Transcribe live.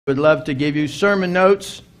Would love to give you sermon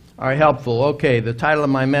notes are helpful. Okay, the title of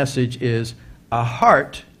my message is A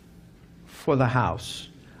Heart for the House.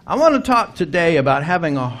 I want to talk today about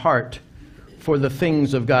having a heart for the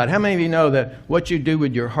things of God. How many of you know that what you do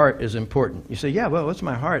with your heart is important? You say, yeah, well, what's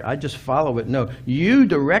my heart? I just follow it. No, you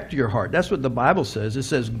direct your heart. That's what the Bible says. It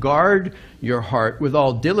says, guard your heart with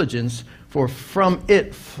all diligence, for from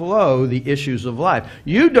it flow the issues of life.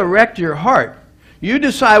 You direct your heart. You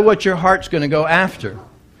decide what your heart's going to go after.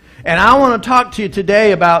 And I want to talk to you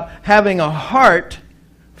today about having a heart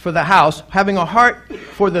for the house, having a heart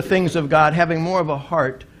for the things of God, having more of a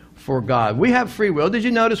heart for God. We have free will. Did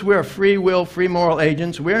you notice we're free will, free moral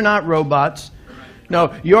agents? We're not robots.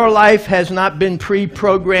 No, your life has not been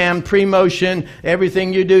pre-programmed, pre-motion,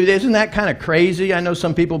 everything you do. Isn't that kind of crazy? I know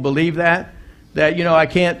some people believe that. That, I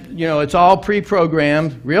can't, it's all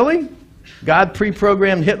pre-programmed. Really? God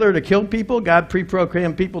pre-programmed Hitler to kill people? God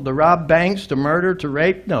pre-programmed people to rob banks, to murder, to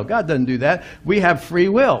rape? No, God doesn't do that. We have free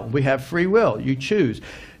will. We have free will. You choose.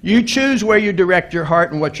 You choose where you direct your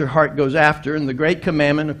heart and what your heart goes after. And the great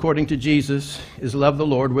commandment, according to Jesus, is love the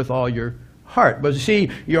Lord with all your heart. But you see,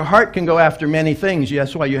 your heart can go after many things.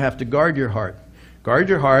 That's why you have to guard your heart. Guard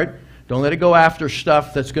your heart. Don't let it go after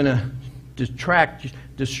stuff that's going to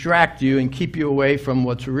distract you and keep you away from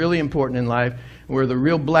what's really important in life, where the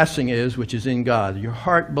real blessing is, which is in God. Your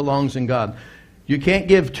heart belongs in God. You can't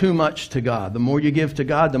give too much to God. The more you give to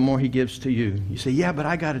God, the more He gives to you. You say, yeah, but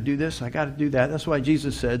I got to do this, I got to do that. That's why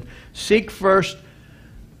Jesus said, seek first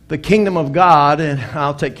the kingdom of God, and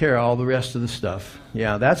I'll take care of all the rest of the stuff.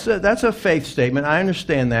 Yeah, that's a faith statement. I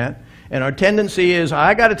understand that. And our tendency is,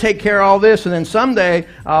 I got to take care of all this, and then someday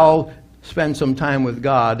I'll spend some time with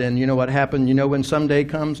God. And you know what happened? You know when someday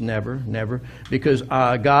comes? Never, never. Because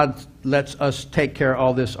God lets us take care of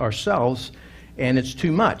all this ourselves, and it's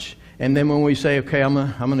too much. And then when we say, okay, I'm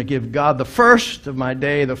going to give God the first of my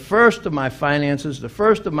day, the first of my finances, the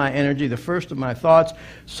first of my energy, the first of my thoughts,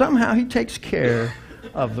 somehow He takes care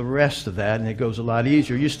of the rest of that, and it goes a lot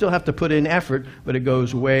easier. You still have to put in effort, but it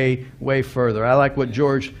goes way, way further. I like what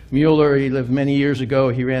George Mueller, he lived many years ago,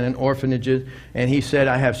 he ran an orphanage, and he said,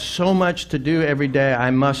 I have so much to do every day, I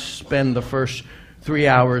must spend the first 3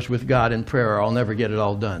 hours with God in prayer, or I'll never get it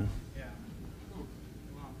all done.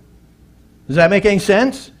 Does that make any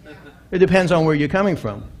sense? It depends on where you're coming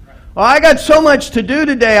from. Oh, I got so much to do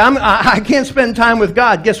today, I can't spend time with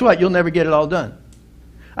God. Guess what? You'll never get it all done.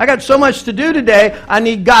 I got so much to do today, I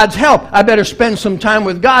need God's help. I better spend some time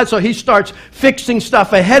with God. So He starts fixing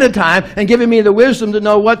stuff ahead of time and giving me the wisdom to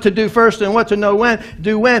know what to do first and what to know when,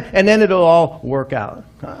 and then it'll all work out.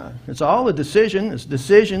 It's all a decision. It's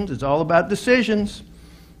decisions. It's all about decisions.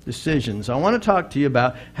 Decisions. I want to talk to you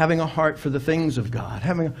about having a heart for the things of God,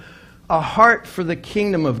 having a heart for the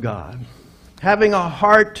kingdom of God, having a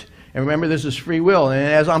heart. And remember, this is free will. And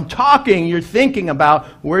as I'm talking, you're thinking about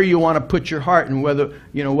where you want to put your heart and whether,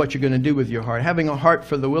 what you're going to do with your heart. Having a heart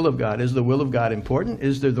for the will of God. Is the will of God important?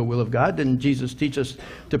 Is there the will of God? Didn't Jesus teach us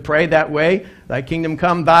to pray that way? Thy kingdom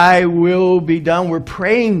come, thy will be done. We're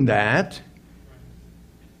praying that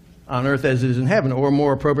on earth as it is in heaven, or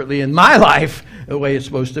more appropriately in my life, the way it's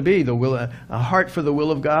supposed to be. A heart for the will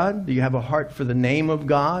of God. Do you have a heart for the name of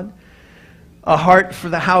God? A heart for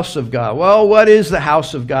the house of God. Well, what is the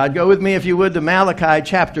house of God? Go with me, if you would, to Malachi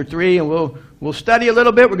chapter 3, and we'll study a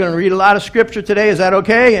little bit. We're going to read a lot of Scripture today. Is that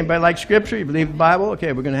okay? Anybody like Scripture? You believe the Bible?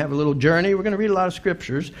 Okay, we're going to have a little journey. We're going to read a lot of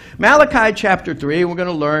Scriptures. Malachi chapter 3, and we're going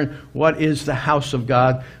to learn what is the house of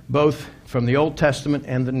God, both from the Old Testament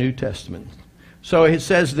and the New Testament. So it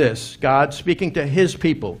says this, God speaking to His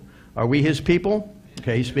people. Are we His people?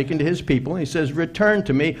 Okay, He's speaking to His people. And He says, return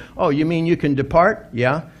to me. Oh, you mean you can depart?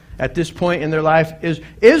 Yeah. At this point in their life,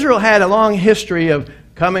 Israel had a long history of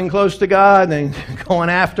coming close to God and then going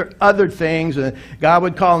after other things. And God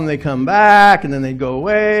would call them, they'd come back, and then they'd go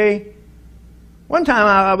away. One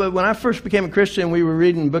time, when I first became a Christian, we were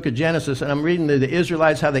reading the book of Genesis, and I'm reading the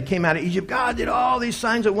Israelites, how they came out of Egypt. God did all these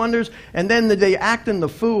signs and wonders, and then they acted the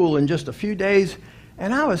fool in just a few days.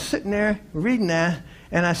 And I was sitting there reading that,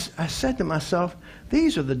 and I said to myself,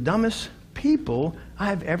 these are the dumbest people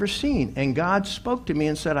I've ever seen. And God spoke to me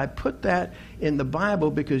and said, I put that in the Bible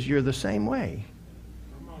because you're the same way.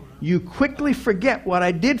 You quickly forget what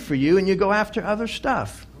I did for you and you go after other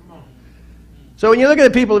stuff. So when you look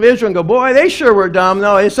at the people of Israel and go, boy, they sure were dumb.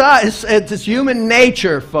 No, it's human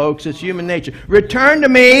nature, folks. It's human nature. Return to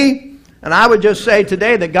me. And I would just say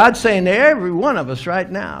today that God's saying to every one of us right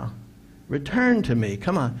now, return to me.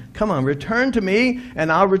 Come on, return to me, and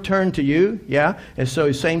I'll return to you. Yeah? And so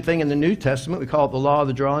same thing in the New Testament. We call it the law of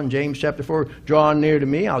the draw in James chapter 4. Draw near to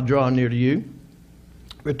me, I'll draw near to you.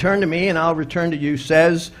 Return to me, and I'll return to you,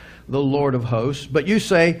 says the Lord of hosts. But you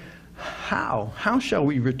say, how? How shall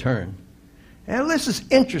we return? And this is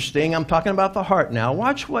interesting. I'm talking about the heart now.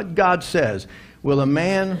 Watch what God says. Will a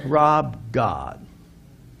man rob God?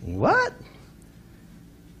 What?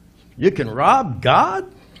 You can rob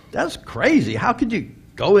God? That's crazy. How could you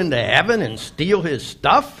go into heaven and steal his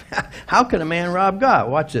stuff? How can a man rob God?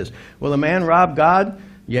 Watch this. Will a man rob God?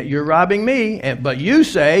 Yet you're robbing me. But you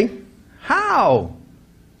say, how?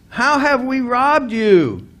 How have we robbed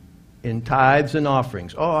you? In tithes and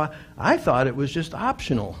offerings. Oh, I thought it was just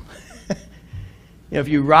optional. If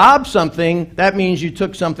you rob something, that means you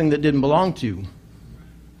took something that didn't belong to you.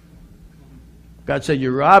 God said,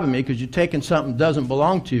 you're robbing me because you're taking something that doesn't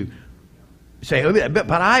belong to you. You say, oh, but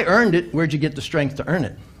I earned it. Where'd you get the strength to earn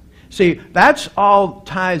it? See, that's all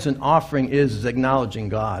tithes and offering is acknowledging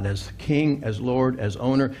God as King, as Lord, as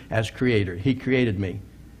owner, as creator. He created me.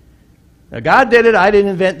 Now, God did it. I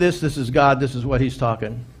didn't invent this. This is God. This is what he's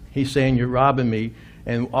talking. He's saying, you're robbing me.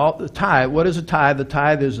 And all the tithe, what is a tithe? The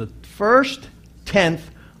tithe is the first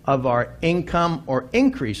tenth of our income or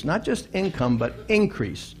increase. Not just income, but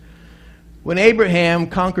increase. When Abraham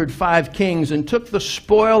conquered 5 kings and took the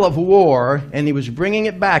spoil of war and he was bringing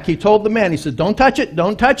it back, he told the men, he said, don't touch it,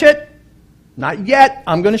 don't touch it. Not yet.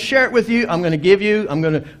 I'm going to share it with you. I'm going to give you, I'm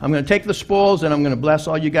going to take the spoils and I'm going to bless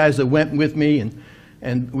all you guys that went with me.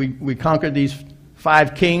 And we conquered these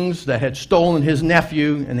 5 kings that had stolen his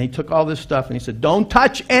nephew, and he took all this stuff and he said, don't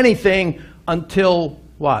touch anything until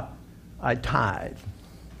what? I tithe.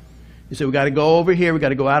 He said, we got to go over here, we got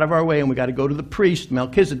to go out of our way, and we got to go to the priest,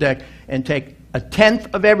 Melchizedek, and take a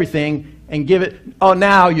tenth of everything and give it. Oh,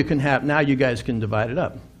 now you guys can divide it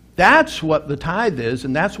up. That's what the tithe is,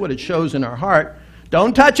 and that's what it shows in our heart.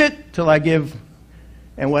 Don't touch it till I give.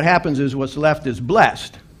 And what happens is what's left is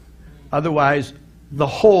blessed. Otherwise, the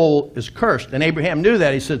whole is cursed. And Abraham knew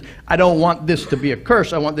that. He said, I don't want this to be a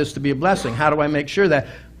curse. I want this to be a blessing. How do I make sure that?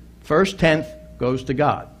 First tenth goes to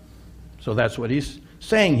God. So that's what he's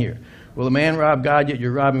saying here. Will a man rob God, yet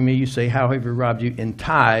you're robbing me? You say, how have we robbed you? In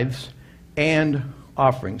tithes and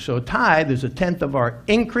offerings. So a tithe is a tenth of our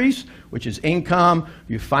increase, which is income.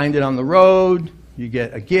 You find it on the road. You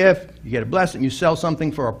get a gift. You get a blessing. You sell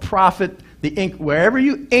something for a profit. Wherever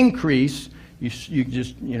you increase, you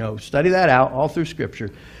just, study that out all through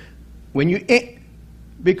Scripture.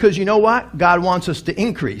 Because you know what? God wants us to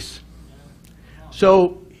increase.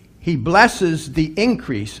 So he blesses the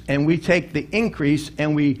increase, and we take the increase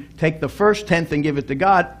and we take the first tenth and give it to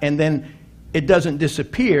God, and then it doesn't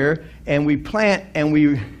disappear, and we plant and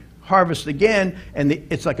we harvest again, and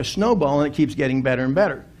it's like a snowball, and it keeps getting better and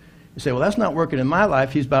better. You say, well, that's not working in my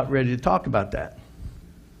life. He's about ready to talk about that.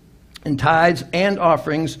 In tithes and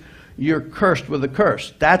offerings, you're cursed with a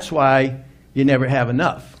curse. That's why you never have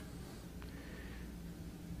enough.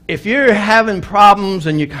 If you're having problems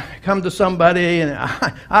and you come to somebody and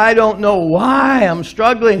I don't know why, I'm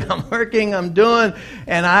struggling, I'm working, I'm doing,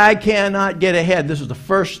 and I cannot get ahead, this is the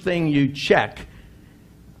first thing you check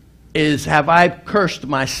is, have I cursed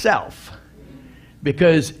myself?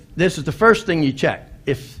 Because this is the first thing you check.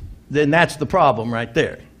 Then that's the problem right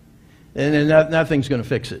there. And then nothing's going to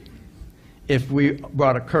fix it. If we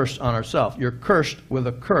brought a curse on ourselves. You're cursed with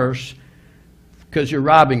a curse because you're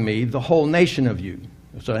robbing me, the whole nation of you.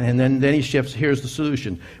 So, and then he shifts, here's the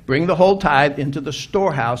solution. Bring the whole tithe into the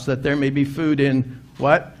storehouse that there may be food in,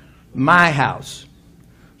 what? My house.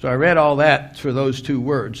 So I read all that for those 2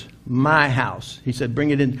 words, my house. He said, bring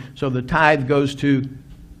it in. So the tithe goes to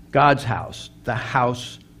God's house, the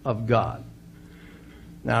house of God.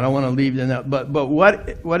 Now, I don't want to leave it in that, but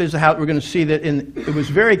what is the house? We're going to see that it was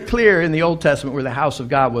very clear in the Old Testament where the house of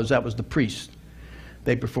God was. That was the priest.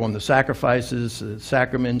 They performed the sacrifices, the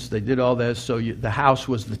sacraments. They did all this. So the house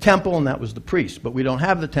was the temple, and that was the priest. But we don't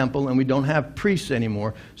have the temple, and we don't have priests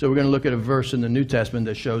anymore. So we're going to look at a verse in the New Testament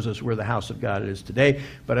that shows us where the house of God is today.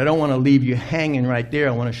 But I don't want to leave you hanging right there.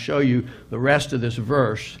 I want to show you the rest of this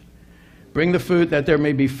verse. Bring the food that there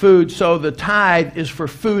may be food. So the tithe is for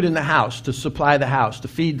food in the house, to supply the house, to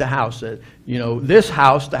feed the house. This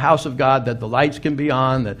house, the house of God, that the lights can be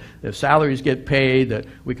on, that the salaries get paid, that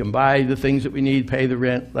we can buy the things that we need, pay the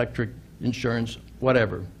rent, electric, insurance,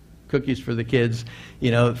 whatever. Cookies for the kids,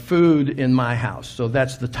 food in my house. So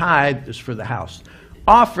that's the tithe is for the house.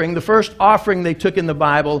 Offering, the first offering they took in the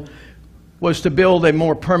Bible was to build a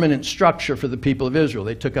more permanent structure for the people of Israel.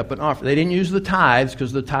 They took up an offering. They didn't use the tithes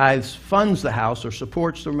because the tithes funds the house or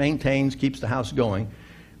supports or maintains, keeps the house going.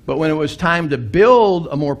 But when it was time to build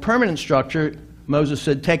a more permanent structure, Moses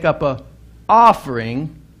said, take up an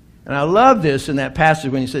offering. And I love this in that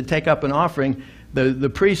passage when he said, take up an offering. The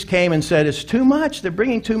priest came and said, it's too much. They're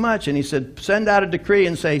bringing too much. And he said, send out a decree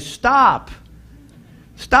and say, stop.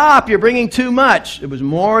 Stop, you're bringing too much. It was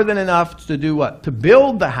more than enough to do what? To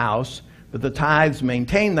build the house, but the tithes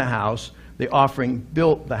maintained the house. The offering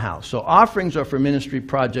built the house. So offerings are for ministry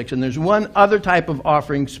projects. And there's one other type of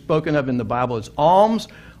offering spoken of in the Bible. It's alms.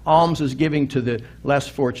 Alms is giving to the less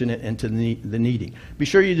fortunate and to the needy. Be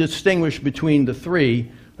sure you distinguish between the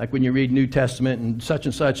three. Like when you read New Testament and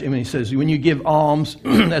such, I mean, he says when you give alms,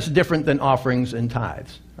 that's different than offerings and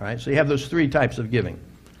tithes. All right? So you have those three types of giving.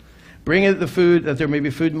 Bring it the food, that there may be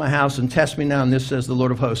food in my house, and test me now, and this says the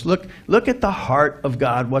Lord of hosts. Look at the heart of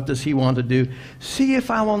God. What does he want to do? See if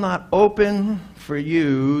I will not open for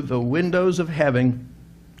you the windows of heaven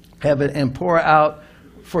and pour out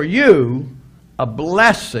for you a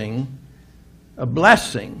blessing. A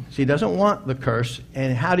blessing. See, he doesn't want the curse.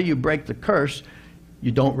 And how do you break the curse?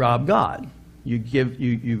 You don't rob God. You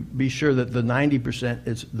be sure that the 90%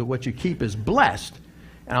 is what you keep is blessed.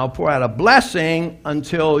 And I'll pour out a blessing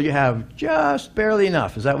until you have just barely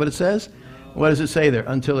enough. Is that what it says? No. What does it say there?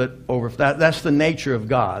 Until it overflows. That's the nature of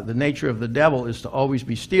God. The nature of the devil is to always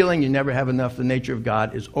be stealing. You never have enough. The nature of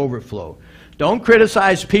God is overflow. Don't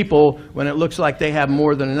criticize people when it looks like they have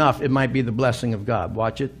more than enough. It might be the blessing of God.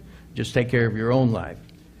 Watch it. Just take care of your own life.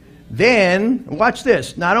 Then, watch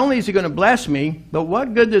this. Not only is he going to bless me, but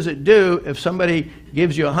what good does it do if somebody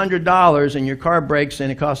gives you $100 and your car breaks and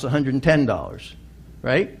it costs $110?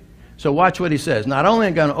 Right? So watch what he says. Not only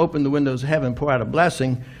am I going to open the windows of heaven and pour out a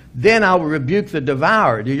blessing, then I will rebuke the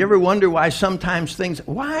devourer. Do you ever wonder why sometimes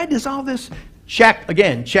why does all this? Check,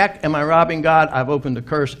 again, check, am I robbing God? I've opened the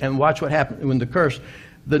curse. And watch what happens when the curse,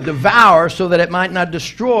 the devourer, so that it might not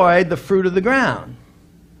destroy the fruit of the ground.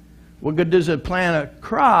 What good does it plant a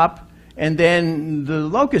crop and then the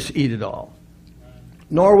locusts eat it all?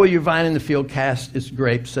 Nor will your vine in the field cast its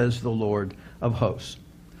grapes, says the Lord of hosts.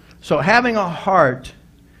 So having a heart,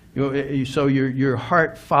 so your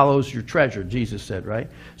heart follows your treasure, Jesus said, right?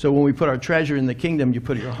 So when we put our treasure in the kingdom, you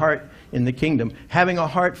put your heart in the kingdom. Having a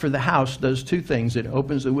heart for the house does two things. It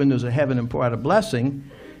opens the windows of heaven and pour out a blessing,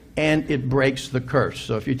 and it breaks the curse.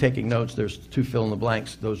 So if you're taking notes, there's two fill in the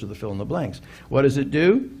blanks. Those are the fill in the blanks. What does it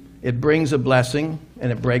do? It brings a blessing,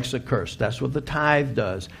 and it breaks a curse. That's what the tithe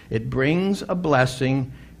does. It brings a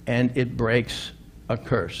blessing, and it breaks a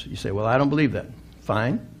curse. You say, well, I don't believe that.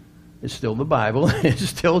 Fine. It's still the Bible. It's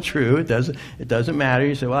still true. It doesn't matter.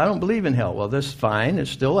 You say, well, I don't believe in hell. Well, that's fine. There's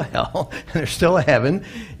still a hell. And there's still a heaven.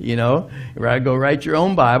 You know, go write your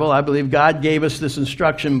own Bible. I believe God gave us this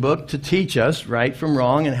instruction book to teach us right from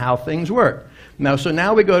wrong and how things work. So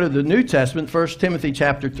now we go to the New Testament, 1 Timothy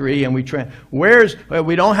chapter 3, and we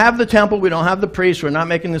don't have the temple, we don't have the priests, we're not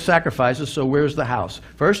making the sacrifices, so where's the house?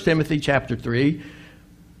 1 Timothy chapter 3,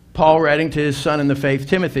 Paul writing to his son in the faith,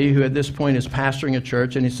 Timothy, who at this point is pastoring a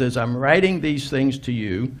church, and he says, I'm writing these things to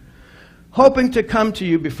you, hoping to come to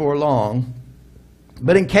you before long,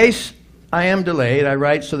 but in case I am delayed, I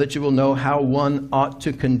write so that you will know how one ought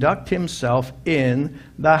to conduct himself in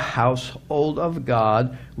the household of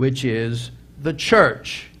God, which is the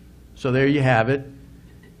church. So there you have it.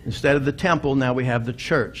 Instead of the temple, now we have the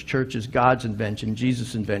church. Church is God's invention,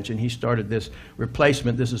 Jesus' invention. He started this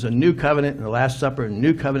replacement. This is a new covenant in the Last Supper, a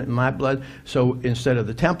new covenant in my blood. So instead of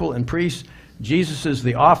the temple and priests, Jesus is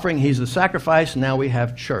the offering. He's the sacrifice. Now we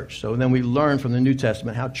have church. So then we learn from the New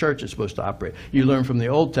Testament how church is supposed to operate. You learn from the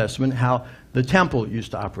Old Testament how the temple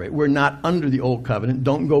used to operate. We're not under the Old Covenant.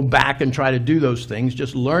 Don't go back and try to do those things.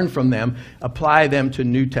 Just learn from them. Apply them to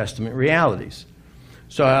New Testament realities.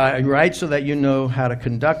 So I write so that you know how to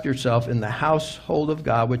conduct yourself in the household of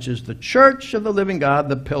God, which is the church of the living God,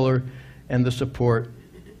 the pillar and the support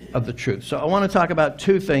of the truth. So I want to talk about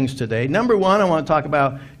two things today. Number one, I want to talk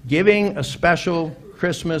about giving a special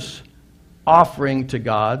Christmas offering to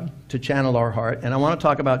God to channel our heart. And I want to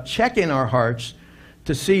talk about checking our hearts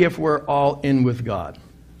to see if we're all in with God.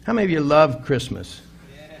 How many of you love Christmas?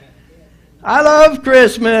 I love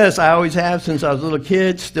Christmas. I always have since I was a little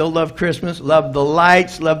kid. Still love Christmas. Love the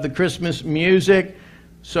lights. Love the Christmas music.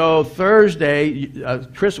 So Thursday,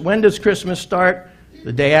 when does Christmas start?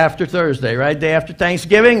 The day after Thursday, right? Day after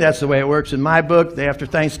Thanksgiving. That's the way it works in my book. Day after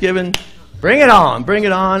Thanksgiving. Bring it on. Bring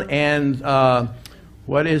it on. And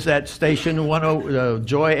what is that station?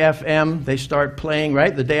 Joy FM. They start playing,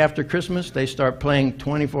 right? The day after Christmas, they start playing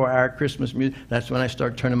 24-hour Christmas music. That's when I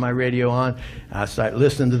start turning my radio on. I start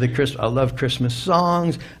listening to the Christmas. I love Christmas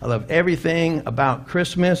songs. I love everything about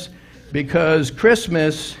Christmas because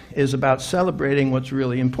Christmas is about celebrating what's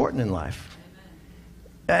really important in life.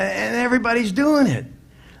 And everybody's doing it.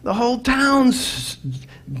 The whole town's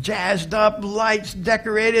jazzed up, lights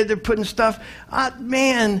decorated, they're putting stuff.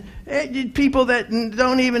 Man, people that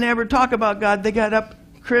don't even ever talk about God, they got up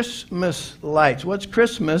Christmas lights. What's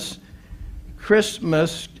Christmas?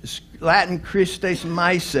 Christmas, Latin Christes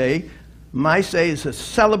Maise. Maise is a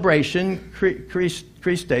celebration,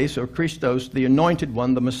 Christes or Christos, the anointed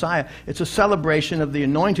one, the Messiah. It's a celebration of the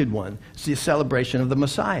anointed one. It's the celebration of the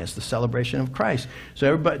Messiah. It's the celebration of Christ.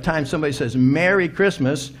 So every time somebody says Merry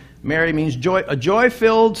Christmas, Merry means joy, a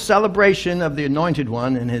joy-filled celebration of the anointed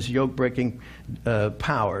one and his yoke-breaking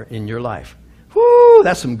power in your life. Whoo,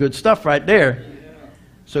 that's some good stuff right there.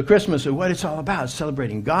 So Christmas is what it's all about. It's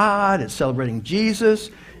celebrating God. It's celebrating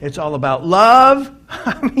Jesus. It's all about love.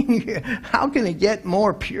 I mean, how can it get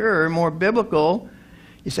more pure, more biblical?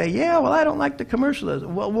 You say, yeah, well, I don't like the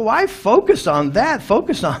commercialism. Well, why focus on that?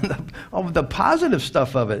 Focus on the positive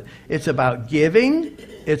stuff of it. It's about giving.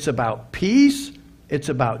 It's about peace. It's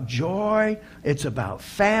about joy. It's about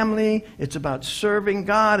family. It's about serving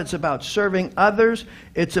God. It's about serving others.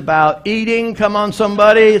 It's about eating. Come on,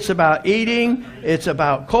 somebody. It's about eating. It's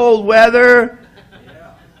about cold weather.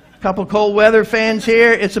 A couple cold weather fans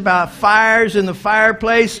here. It's about fires in the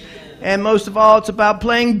fireplace. And most of all, it's about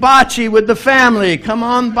playing bocce with the family. Come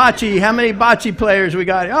on, bocce. How many bocce players we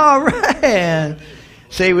got? All right.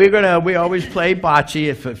 See, we always play bocce.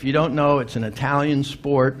 If you don't know, it's an Italian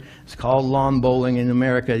sport. It's called lawn bowling in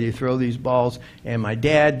America. You throw these balls, and my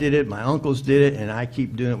dad did it, my uncles did it, and I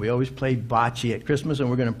keep doing it. We always play bocce at Christmas, and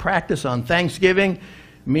we're going to practice on Thanksgiving.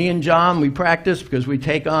 Me and John, we practice because we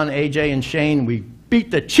take on AJ and Shane. We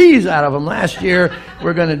beat the cheese out of them last year.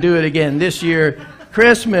 We're going to do it again this year.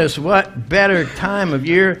 Christmas, what better time of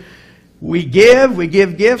year? We give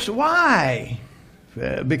gifts. Why?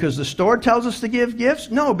 Because the store tells us to give gifts?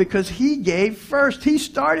 No, because he gave first. He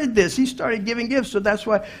started this. He started giving gifts. So that's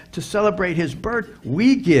why, to celebrate his birth,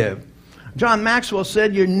 we give. John Maxwell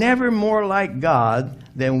said, you're never more like God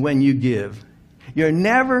than when you give. You're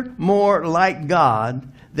never more like God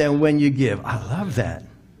than when you give. I love that.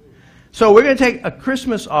 So we're going to take a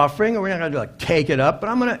Christmas offering, and we're not going to like take it up, but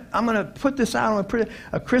I'm going to put this out. I'm going to put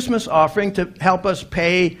a Christmas offering to help us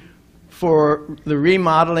pay for the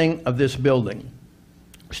remodeling of this building.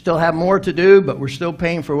 We still have more to do, but we're still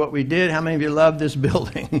paying for what we did. How many of you love this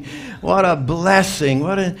building? What a blessing.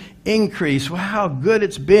 What an increase. Wow, how good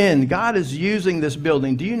it's been. God is using this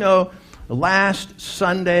building. Do you know, last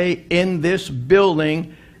Sunday in this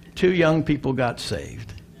building, 2 young people got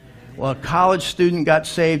saved. Well, a college student got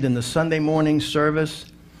saved in the Sunday morning service.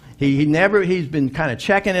 He's been kind of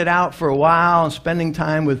checking it out for a while and spending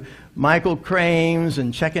time with Michael Crames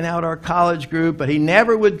and checking out our college group, but he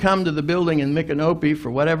never would come to the building in Micanopy for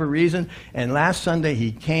whatever reason. And last Sunday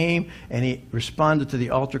he came and he responded to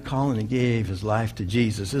the altar call and he gave his life to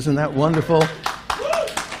Jesus. Isn't that wonderful?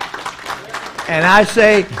 And I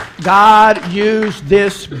say, God used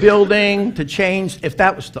this building to change. If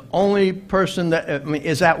that was the only person that, I mean,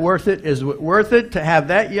 is that worth it? Is it worth it to have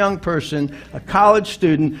that young person, a college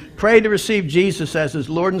student, pray to receive Jesus as his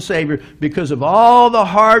Lord and Savior because of all the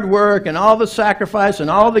hard work and all the sacrifice and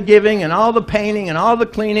all the giving and all the painting and all the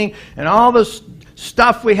cleaning and all the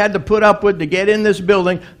stuff we had to put up with to get in this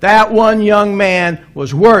building? That one young man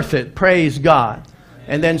was worth it. Praise God.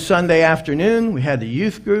 And then Sunday afternoon, we had the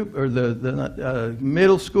youth group, or the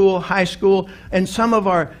middle school, high school, and some of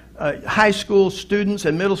our high school students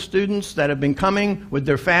and middle students that have been coming with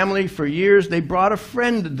their family for years. They brought a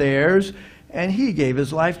friend of theirs, and he gave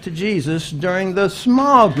his life to Jesus during the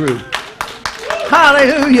small group.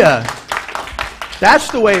 Hallelujah!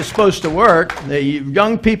 That's the way it's supposed to work. The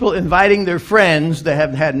young people inviting their friends that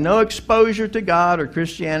have had no exposure to God or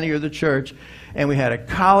Christianity or the church. And we had a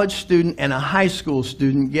college student and a high school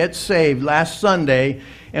student get saved last Sunday.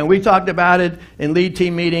 And we talked about it in lead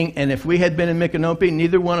team meeting. And if we had been in Micanopy,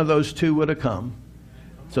 neither one of those two would have come.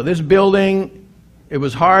 So this building, it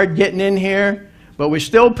was hard getting in here, but we're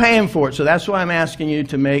still paying for it. So that's why I'm asking you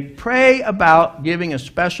to pray about giving a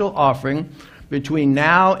special offering between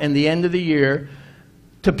now and the end of the year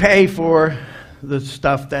to pay for the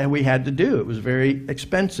stuff that we had to do. It was very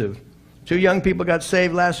expensive. 2 young people got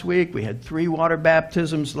saved last week. We had 3 water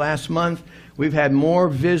baptisms last month. We've had more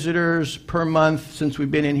visitors per month since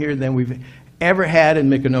we've been in here than we've ever had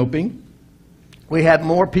in Micanopy. We had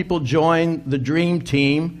more people join the Dream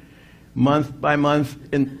Team month by month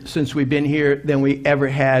since we've been here than we ever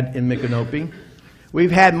had in Micanopy.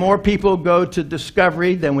 We've had more people go to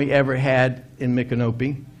Discovery than we ever had in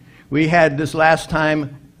Micanopy. We had this last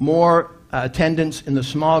time more attendance in the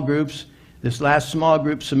small groups. This last small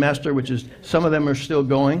group semester, which is, some of them are still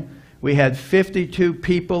going, we had 52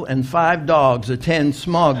 people and 5 dogs attend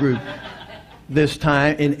small group this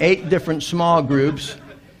time in 8 different small groups.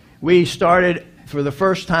 We started, for the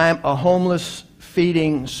first time, a homeless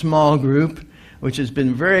feeding small group. which has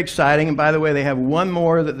been very exciting. And by the way, they have one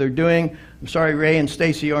more that they're doing. I'm sorry Ray and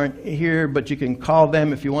Stacy aren't here, but you can call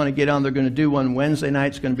them if you want to get on. They're going to do one Wednesday night.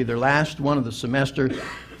 It's going to be their last one of the semester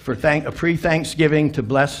for a pre-Thanksgiving, to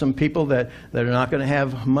bless some people that are not going to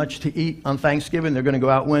have much to eat on Thanksgiving. They're going to go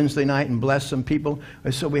out Wednesday night and bless some people.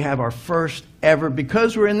 And so we have our first ever,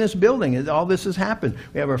 because we're in this building, all this has happened.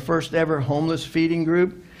 We have our first ever homeless feeding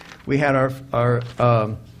group. We had our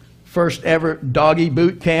first ever doggy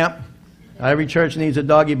boot camp. Every church needs a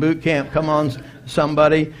doggy boot camp. Come on,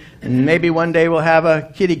 somebody. And maybe one day we'll have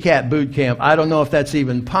a kitty cat boot camp. I don't know if that's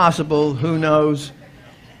even possible. Who knows?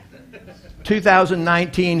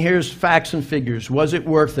 2019, here's facts and figures. Was it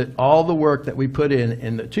worth it? All the work that we put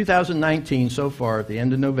in the 2019 so far at the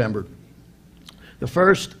end of November. The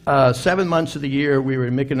first 7 months of the year we were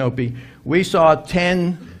in Micanopy, we saw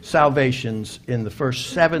 10 salvations in the first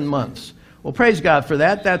 7 months. Well, praise God for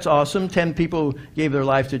that. That's awesome. 10 people gave their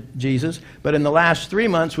life to Jesus. But in the last 3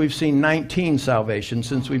 months, we've seen 19 salvations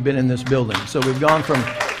since we've been in this building. So we've gone from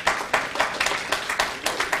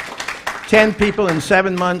 10 people in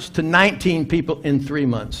 7 months to 19 people in 3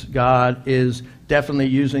 months. God is definitely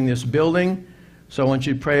using this building. So I want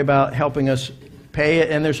you to pray about helping us pay it.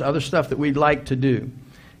 And there's other stuff that we'd like to do.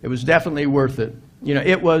 It was definitely worth it. You know,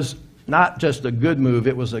 it was not just a good move,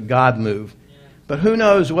 it was a God move. But who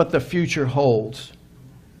knows what the future holds?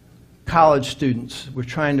 College students, we're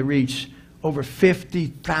trying to reach over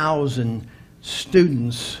 50,000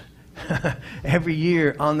 students every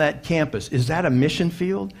year on that campus. Is that a mission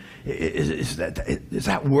field? Is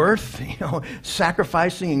that worth,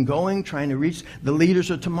 sacrificing and going, trying to reach the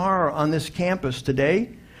leaders of tomorrow on this campus today?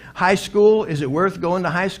 High school, is it worth going to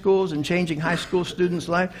high schools and changing high school students'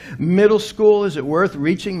 life? Middle school, is it worth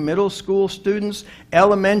reaching middle school students?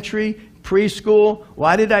 Elementary, preschool.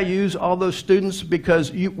 Why did I use all those students?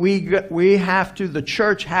 Because we have to, the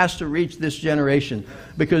church has to reach this generation.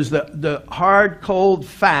 Because the hard, cold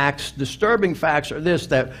facts, disturbing facts are this,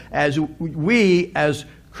 that as we, as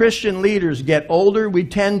Christian leaders get older, we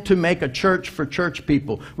tend to make a church for church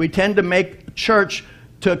people. We tend to make church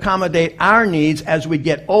to accommodate our needs as we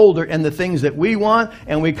get older and the things that we want.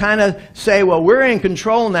 And we kind of say, well, we're in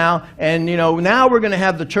control now, and now we're going to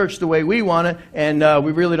have the church the way we want it, and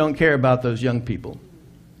we really don't care about those young people.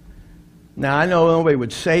 Now, I know nobody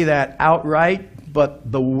would say that outright,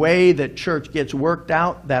 but the way that church gets worked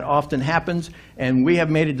out, that often happens, and we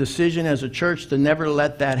have made a decision as a church to never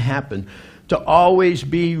let that happen, to always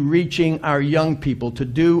be reaching our young people, to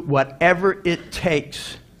do whatever it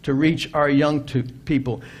takes to reach our young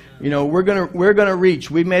people. We're gonna reach.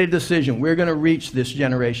 We made a decision. We're gonna reach this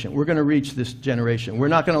generation. We're gonna reach this generation. We're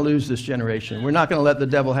not gonna lose this generation. We're not gonna let the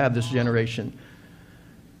devil have this generation.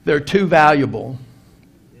 They're too valuable.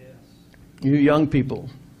 Yes. You young people,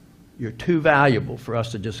 you're too valuable for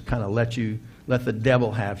us to just kind of let the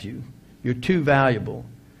devil have you. You're too valuable.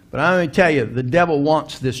 But I'm going to tell you, the devil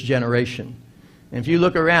wants this generation. And if you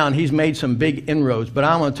look around, he's made some big inroads. But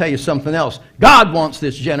I'm going to tell you something else. God wants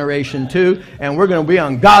this generation too. And we're going to be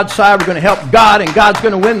on God's side. We're going to help God. And God's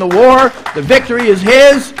going to win the war. The victory is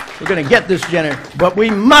His. We're going to get this generation. But we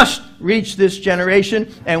must reach this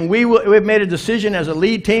generation. And we've made a decision as a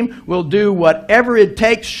lead team. We'll do whatever it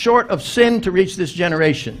takes short of sin to reach this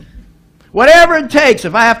generation. Whatever it takes.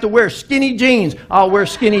 If I have to wear skinny jeans, I'll wear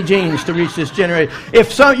skinny jeans to reach this generation.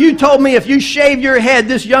 If you told me if you shave your head,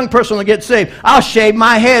 this young person will get saved, I'll shave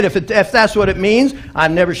my head if that's what it means.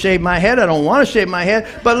 I've never shaved my head. I don't want to shave my head.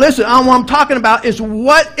 But listen, what I'm talking about is,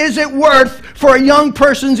 what is it worth for a young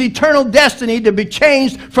person's eternal destiny to be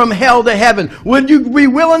changed from hell to heaven? Would you be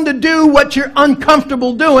willing to do what you're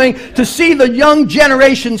uncomfortable doing to see the young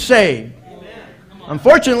generation saved?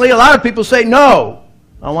 Unfortunately, a lot of people say no.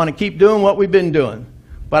 I want to keep doing what we've been doing.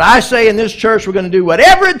 But I say in this church, we're going to do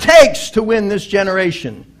whatever it takes to win this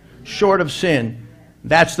generation, short of sin.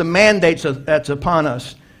 That's the mandate that's upon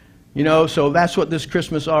us. So that's what this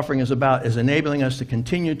Christmas offering is about, is enabling us to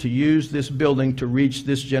continue to use this building to reach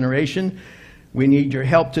this generation. We need your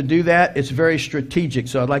help to do that. It's very strategic.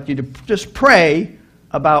 So I'd like you to just pray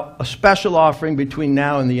about a special offering between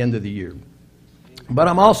now and the end of the year. But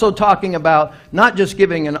I'm also talking about not just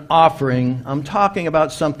giving an offering. I'm talking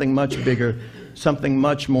about something much bigger, something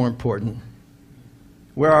much more important.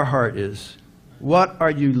 Where our heart is. What are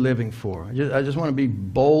you living for? I just want to be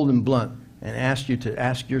bold and blunt and ask you to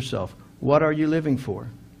ask yourself, what are you living for?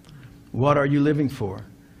 What are you living for?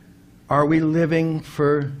 Are we living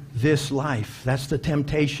for this life? That's the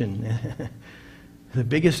temptation. The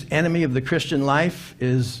biggest enemy of the Christian life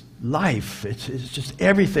is life. It's just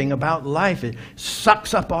everything about life. It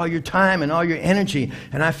sucks up all your time and all your energy.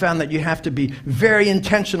 And I found that you have to be very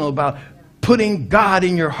intentional about putting God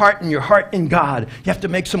in your heart and your heart in God. You have to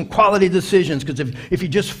make some quality decisions, because if you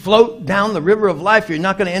just float down the river of life, you're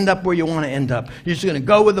not going to end up where you want to end up. You're just going to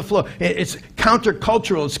go with the flow. It's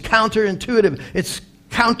countercultural. It's counterintuitive. It's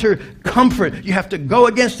counter-comfort. You have to go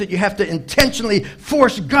against it. You have to intentionally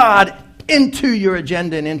force God into your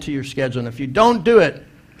agenda and into your schedule. And if you don't do it,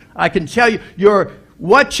 I can tell you,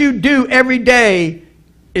 what you do every day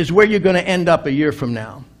is where you're going to end up a year from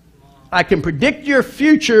now. I can predict your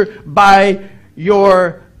future by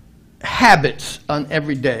your habits on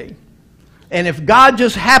every day. And if God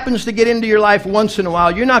just happens to get into your life once in a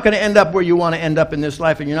while, you're not going to end up where you want to end up in this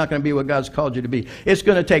life, and you're not going to be what God's called you to be. It's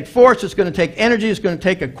going to take force. It's going to take energy. It's going to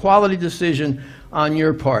take a quality decision on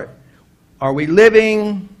your part. Are we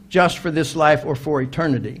living just for this life or for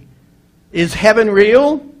eternity? Is heaven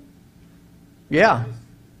real? Yeah.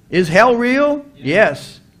 Is hell real?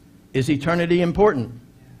 Yes. Is eternity important?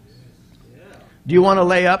 Do you want to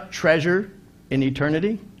lay up treasure in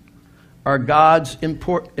eternity? Are God's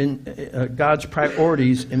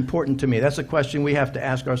priorities important to me? That's a question we have to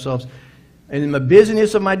ask ourselves. And in the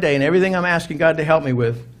busyness of my day and everything I'm asking God to help me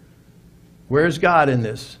with, where's God in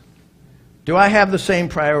this? Do I have the same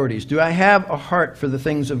priorities? Do I have a heart for the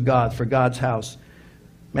things of God, for God's house?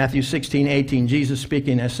 Matthew 16:18, Jesus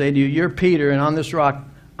speaking, I say to you, you're Peter, and on this rock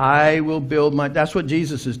I will build my... That's what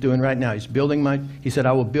Jesus is doing right now. He said,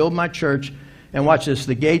 I will build my church. And watch this,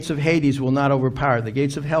 the gates of Hades will not overpower. The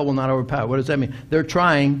gates of hell will not overpower. What does that mean? They're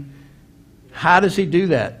trying. How does he do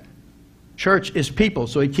that? Church is people,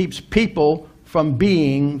 so he keeps people from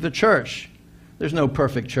being the church. There's no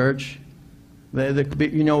perfect church.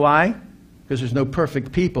 You know why? Because there's no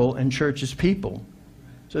perfect people, and church is people.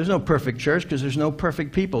 So there's no perfect church because there's no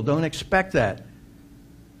perfect people. Don't expect that.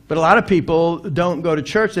 But a lot of people don't go to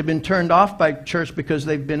church. They've been turned off by church because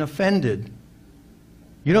they've been offended.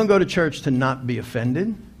 You don't go to church to not be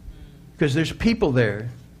offended, because there's people there.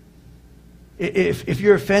 If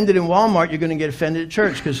you're offended in Walmart, you're going to get offended at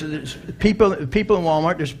church, because there's people in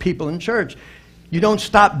Walmart, there's people in church. You don't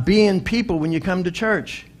stop being people when you come to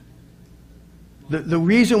church. The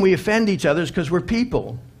reason we offend each other is because we're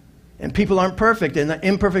people. And people aren't perfect, and the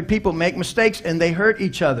imperfect people make mistakes, and they hurt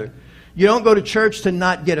each other. You don't go to church to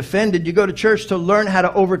not get offended. You go to church to learn how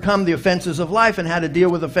to overcome the offenses of life and how to deal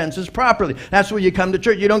with offenses properly. That's where you come to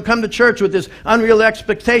church. You don't come to church with this unreal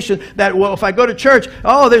expectation that, well, if I go to church,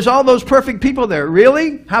 oh, there's all those perfect people there.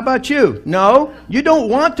 Really? How about you? No. You don't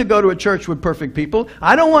want to go to a church with perfect people.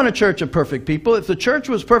 I don't want a church of perfect people. If the church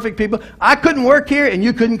was perfect people, I couldn't work here and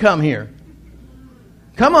you couldn't come here.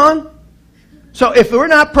 Come on. So if we're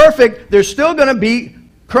not perfect, there's still going to be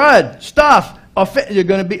crud, stuff. You're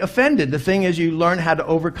going to be offended. The thing is, you learn how to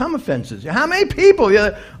overcome offenses. How many people?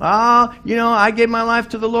 I gave my life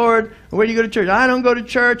to the Lord. Where do you go to church? I don't go to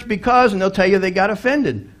church because, and they'll tell you they got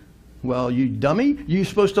offended. Well, you dummy, you're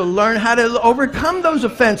supposed to learn how to overcome those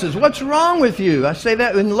offenses. What's wrong with you? I say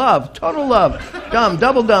that in love, total love. Dumb,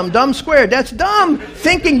 double dumb, dumb squared. That's dumb.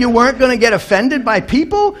 Thinking you weren't going to get offended by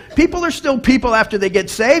people. People are still people after they get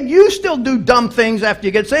saved. You still do dumb things after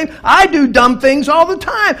you get saved. I do dumb things all the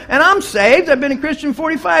time. And I'm saved. I've been a Christian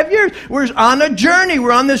 45 years. We're on a journey.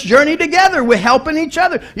 We're on this journey together. We're helping each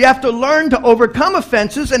other. You have to learn to overcome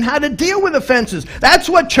offenses and how to deal with offenses. That's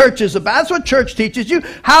what church is about. That's what church teaches you.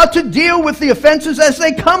 How to deal with the offenses as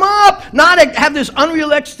they come up. Not have this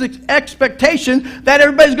unrealistic expectation that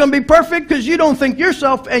everybody's going to be perfect because you don't think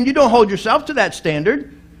yourself and you don't hold yourself to that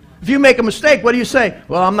standard. If you make a mistake, what do you say?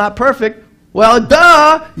 Well, I'm not perfect. Well,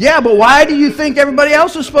 duh. Yeah, but why do you think everybody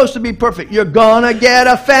else is supposed to be perfect? You're going to get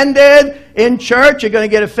offended in church. You're going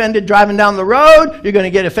to get offended driving down the road. You're going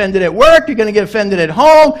to get offended at work. You're going to get offended at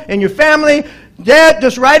home, in your family. Dad,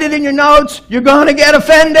 just write it in your notes. You're going to get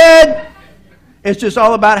offended. It's just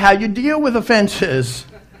all about how you deal with offenses.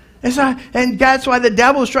 And that's why the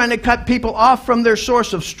devil is trying to cut people off from their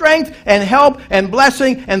source of strength and help and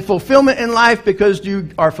blessing and fulfillment in life, because you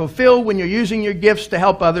are fulfilled when you're using your gifts to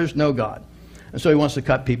help others know God. And so he wants to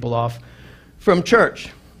cut people off from church.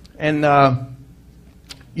 And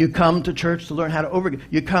you come to church to learn how to overcome.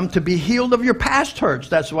 You come to be healed of your past hurts.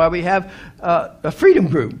 That's why we have a freedom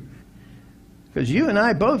group. Because you and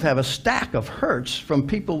I both have a stack of hurts from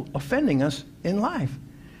people offending us in life.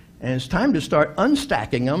 And it's time to start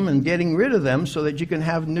unstacking them and getting rid of them so that you can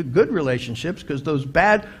have new good relationships, because those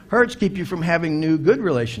bad hurts keep you from having new good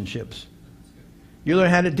relationships. You learn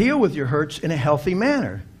how to deal with your hurts in a healthy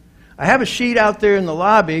manner. I have a sheet out there in the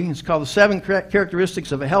lobby. It's called the 7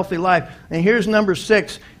 Characteristics of a Healthy Life. And here's number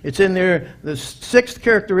 6. It's in there. The 6th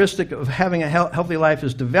characteristic of having a healthy life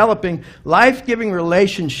is developing life-giving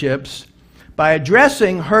relationships by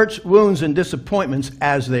addressing hurts, wounds, and disappointments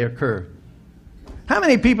as they occur. How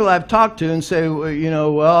many people I've talked to and say,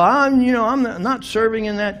 well, I'm not serving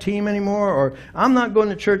in that team anymore, or I'm not going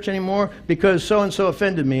to church anymore because so-and-so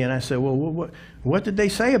offended me. And I say, well, what did they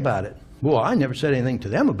say about it? Well, I never said anything to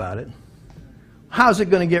them about it. How's it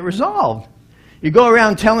going to get resolved? You go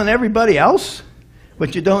around telling everybody else,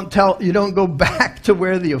 but you don't go back to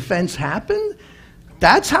where the offense happened?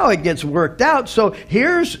 That's how it gets worked out. So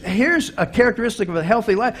here's a characteristic of a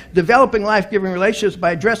healthy life: developing life-giving relationships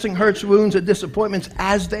by addressing hurts, wounds, and disappointments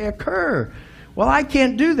as they occur. Well, I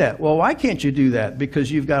can't do that. Well, why can't you do that? Because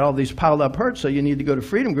you've got all these piled up hurts, so you need to go to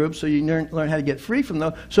freedom groups so you learn how to get free from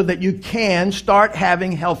those so that you can start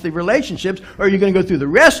having healthy relationships, or you're going to go through the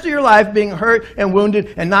rest of your life being hurt and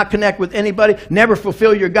wounded and not connect with anybody, never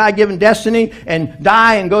fulfill your God-given destiny, and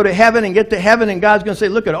die and go to heaven and get to heaven, and God's going to say,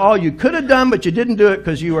 look at all you could have done, but you didn't do it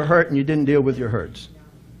because you were hurt and you didn't deal with your hurts.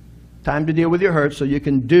 Time to deal with your hurts so you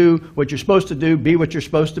can do what you're supposed to do, be what you're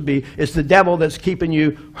supposed to be. It's the devil that's keeping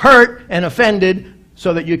you hurt and offended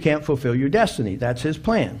so that you can't fulfill your destiny. That's his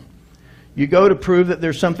plan. You go to prove that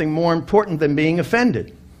there's something more important than being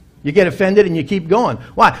offended. You get offended and you keep going.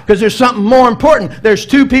 Why? Because there's something more important. There's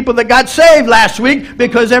 2 people that got saved last week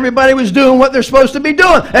because everybody was doing what they're supposed to be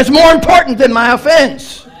doing. That's more important than my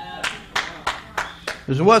offense.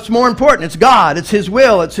 What's more important? It's God. It's His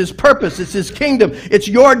will. It's His purpose. It's His kingdom. It's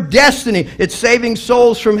your destiny. It's saving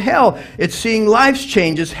souls from hell. It's seeing life's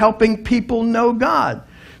changes, helping people know God.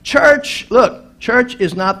 Church, look, church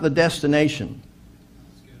is not the destination.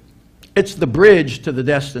 It's the bridge to the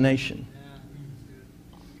destination.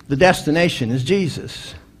 The destination is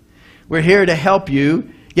Jesus. We're here to help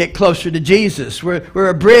you get closer to Jesus. We're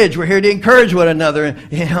a bridge. We're here to encourage one another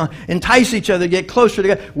and entice each other to get closer to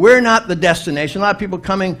God. We're not the destination. A lot of people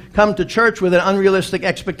come to church with an unrealistic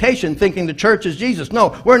expectation, thinking the church is Jesus.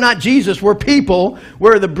 No, we're not Jesus. We're people.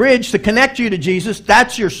 We're the bridge to connect you to Jesus.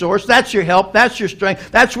 That's your source. That's your help. That's your strength.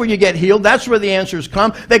 That's where you get healed. That's where the answers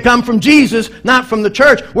come. They come from Jesus, not from the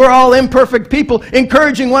church. We're all imperfect people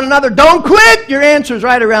encouraging one another. Don't quit. Your answer's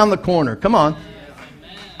right around the corner. Come on.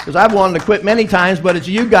 Because I've wanted to quit many times, but it's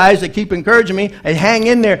you guys that keep encouraging me and hang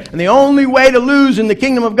in there. And the only way to lose in the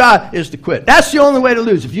kingdom of God is to quit. That's the only way to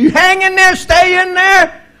lose. If you hang in there, stay in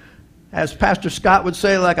there, as Pastor Scott would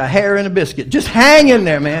say, like a hair in a biscuit. Just hang in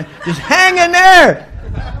there, man. Just hang in there.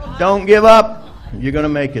 Don't give up. You're going to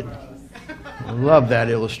make it. I love that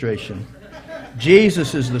illustration.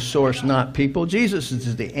 Jesus is the source, not people. Jesus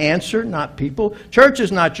is the answer, not people. Church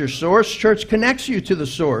is not your source. Church connects you to the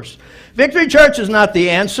source. Victory Church is not the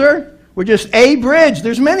answer. We're just a bridge.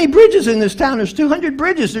 There's many bridges in this town. There's 200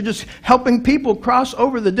 bridges. They're just helping people cross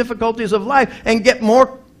over the difficulties of life and get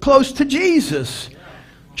more close to Jesus.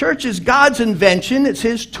 Church is God's invention. It's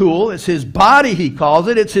His tool. It's His body, He calls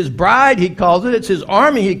it. It's His bride, He calls it. It's His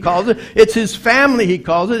army, He calls it. It's His family, He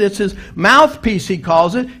calls it. It's His mouthpiece, He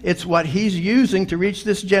calls it. It's what He's using to reach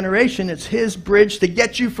this generation. It's His bridge to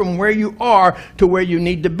get you from where you are to where you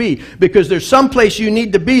need to be. Because there's some place you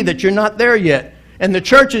need to be that you're not there yet. And the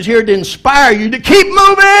church is here to inspire you to keep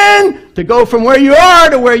moving, to go from where you are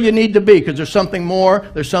to where you need to be. Because there's something more,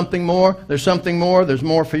 there's something more, there's something more, there's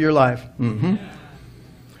more for your life.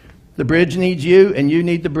 The bridge needs you, and you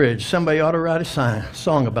need the bridge. Somebody ought to write a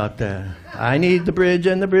song about that. I need the bridge,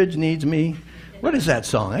 and the bridge needs me. What is that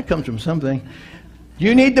song? That comes from something.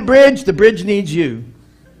 You need the bridge needs you.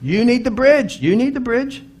 You need the bridge, you need the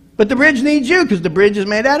bridge. But the bridge needs you, because the bridge is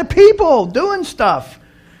made out of people doing stuff.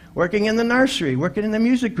 Working in the nursery, working in the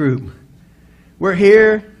music group. We're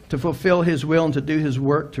here to fulfill His will and to do His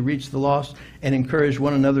work, to reach the lost and encourage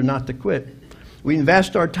one another not to quit. We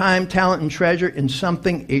invest our time, talent, and treasure in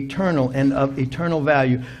something eternal and of eternal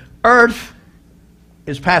value. Earth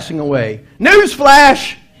is passing away.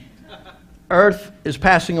 Newsflash! Earth is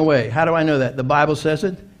passing away. How do I know that? The Bible says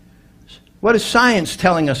it. What is science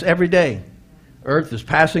telling us every day? Earth is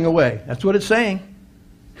passing away. That's what it's saying.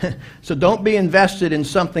 So don't be invested in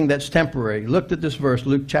something that's temporary. Look at this verse,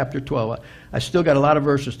 Luke chapter 12. I still got a lot of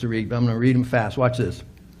verses to read, but I'm going to read them fast. Watch this.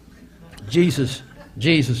 Jesus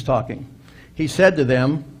talking. He said to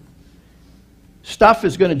them, stuff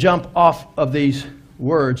is going to jump off of these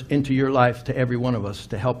words into your life to every one of us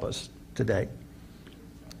to help us today.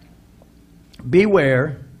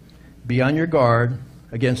 Beware, be on your guard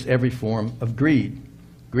against every form of greed.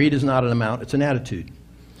 Greed is not an amount, it's an attitude.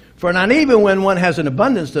 For not even when one has an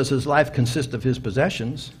abundance does his life consist of his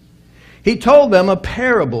possessions. He told them a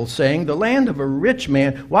parable, saying, the land of a rich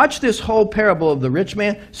man. Watch this whole parable of the rich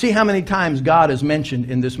man. See how many times God is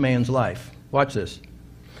mentioned in this man's life. Watch this.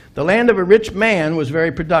 The land of a rich man was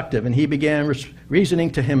very productive, and he began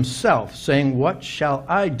reasoning to himself, saying, what shall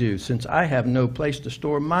I do, since I have no place to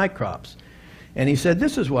store my crops? And he said,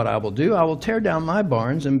 this is what I will do. I will tear down my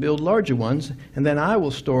barns and build larger ones, and then I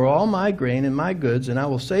will store all my grain and my goods, and I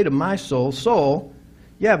will say to my soul, soul,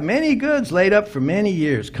 you have many goods laid up for many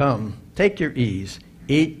years. Come, take your ease.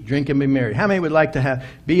 Eat, drink, and be merry. How many would like to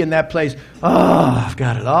be in that place? Oh, I've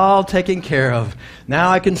got it all taken care of. Now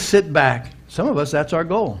I can sit back. Some of us, that's our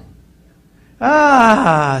goal.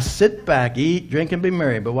 Sit back, eat, drink, and be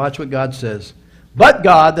merry. But watch what God says. But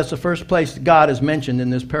God, that's the first place God is mentioned in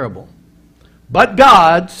this parable. But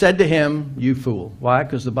God said to him, you fool. Why?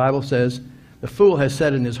 Because the Bible says the fool has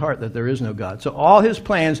said in his heart that there is no God. So all his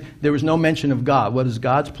plans, there was no mention of God. What is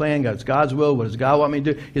God's plan? What's God's will? What does God want me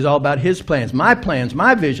to do? It's all about his plans, my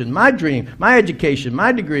vision, my dream, my education,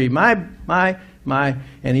 my degree, my.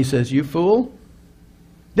 And he says, you fool,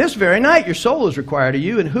 this very night your soul is required of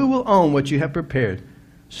you, and who will own what you have prepared?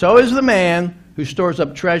 So is the man who stores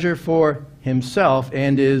up treasure for himself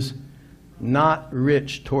and is not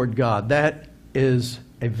rich toward God. That is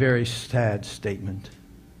a very sad statement.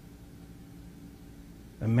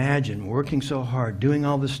 Imagine working so hard, doing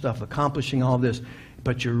all this stuff, accomplishing all this,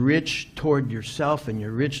 but you're rich toward yourself and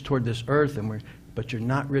you're rich toward this earth, but you're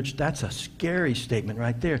not rich. That's a scary statement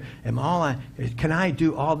right there. Can I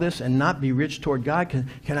do all this and not be rich toward God?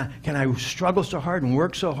 Can I struggle so hard and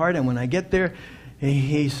work so hard, and when I get there,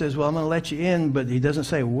 he says, well, I'm going to let you in, but he doesn't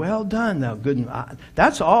say, well done, thou good and...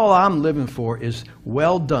 That's all I'm living for is,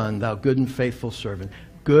 well done, thou good and faithful servant.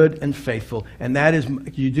 Good and faithful. And that is,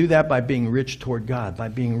 you do that by being rich toward God. By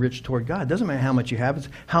being rich toward God. It doesn't matter how much you have, it's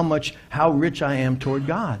how rich I am toward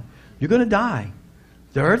God. You're going to die.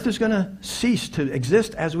 The earth is going to cease to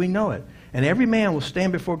exist as we know it. And every man will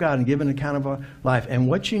stand before God and give an account of our life. And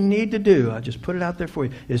what you need to do, I'll just put it out there for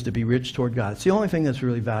you, is to be rich toward God. It's the only thing that's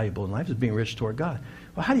really valuable in life, is being rich toward God.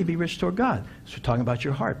 Well, how do you be rich toward God? So we're talking about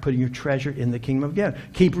your heart, putting your treasure in the kingdom of God.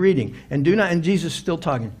 Keep reading. And Jesus is still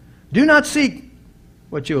talking. Do not seek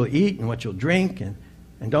what you'll eat and what you'll drink, and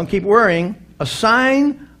don't keep worrying. A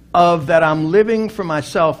sign of that I'm living for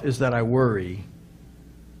myself is that I worry.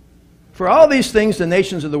 For all these things the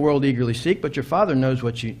nations of the world eagerly seek, but your Father knows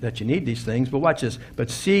that you need these things. But watch this.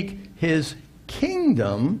 But seek his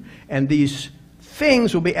kingdom, and these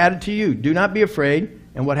things will be added to you. Do not be afraid.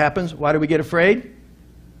 And what happens? Why do we get afraid?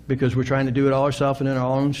 Because we're trying to do it all ourselves and in our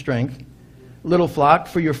own strength. Little flock,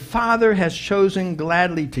 for your Father has chosen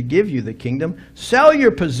gladly to give you the kingdom. Sell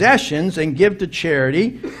your possessions and give to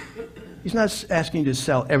charity. He's not asking you to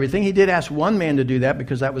sell everything. He did ask one man to do that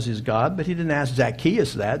because that was his God, but he didn't ask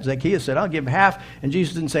Zacchaeus that. Zacchaeus said, I'll give half. And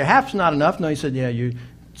Jesus didn't say, half's not enough. No, he said, yeah,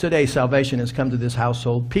 today salvation has come to this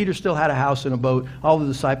household. Peter still had a house and a boat. All the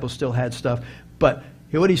disciples still had stuff. But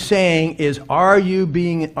what he's saying is, are you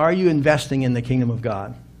investing in the kingdom of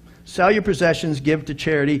God? Sell your possessions, give to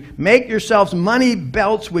charity. Make yourselves money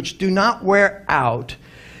belts which do not wear out,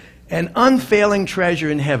 an unfailing treasure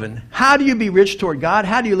in heaven. How do you be rich toward God?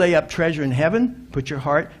 How do you lay up treasure in heaven? Put your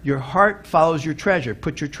heart follows your treasure.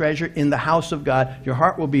 Put your treasure in the house of God. Your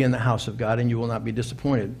heart will be in the house of God, and you will not be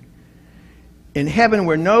disappointed. In heaven,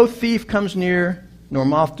 where no thief comes near, nor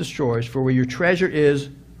moth destroys, for where your treasure is,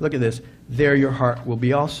 look at this, there your heart will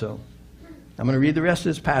be also. I'm going to read the rest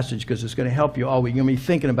of this passage because it's going to help you all week. You're going to be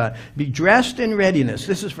thinking about it. Be dressed in readiness.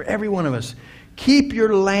 This is for every one of us. Keep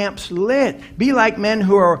your lamps lit. Be like men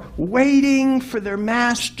who are waiting for their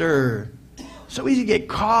master. So easy to get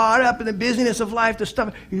caught up in the busyness of life, the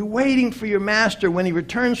stuff. You're waiting for your master when he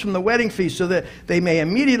returns from the wedding feast so that they may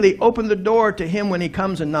immediately open the door to him when he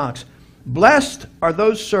comes and knocks. Blessed are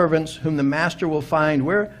those servants whom the master will find.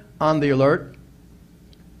 Where? On the alert.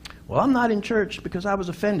 Well, I'm not in church because I was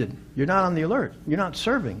offended. You're not on the alert. You're not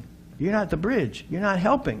serving. You're not at the bridge. You're not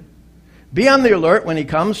helping. Be on the alert when he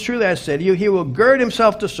comes. Truly I say to you, he will gird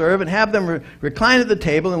himself to serve and have them recline at the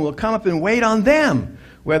table and will come up and wait on them,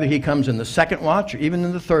 whether he comes in the second watch or even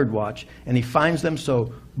in the third watch, and he finds them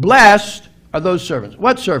so. Blessed are those servants.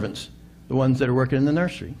 What servants? The ones that are working in the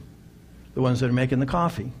nursery, the ones that are making the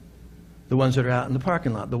coffee, the ones that are out in the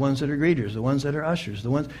parking lot, the ones that are greeters, the ones that are ushers, the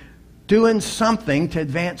ones doing something to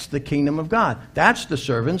advance the kingdom of God. That's the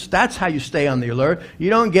servants. That's how you stay on the alert. You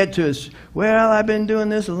don't get to, well, I've been doing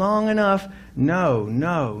this long enough. No,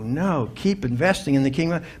 no, no. Keep investing in the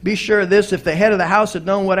kingdom. Be sure of this, if the head of the house had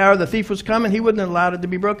known what hour the thief was coming, he wouldn't have allowed it to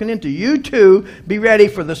be broken into. You too, be ready,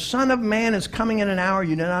 for the Son of Man is coming in an hour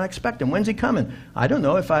you do not expect him. When's he coming? I don't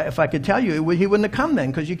know. If I could tell you, he wouldn't have come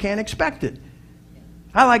then, because you can't expect it.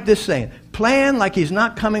 I like this saying. Plan like he's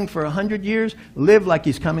not coming for 100 years. Live like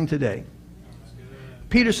he's coming today.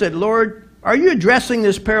 Peter said, Lord, are you addressing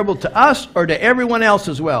this parable to us or to everyone else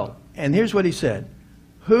as well? And here's what he said.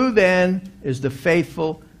 Who then is the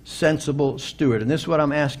faithful sensible steward. And this is what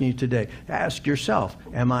I'm asking you today. Ask yourself,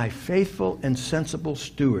 am I faithful and sensible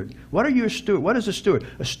steward? What are you a steward? What is a steward?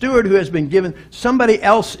 A steward who has been given somebody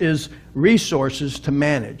else's resources to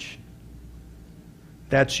manage.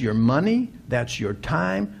 That's your money, that's your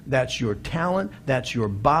time, that's your talent, that's your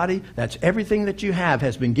body, that's everything that you have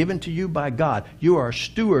has been given to you by God. You are a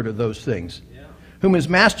steward of those things. Whom his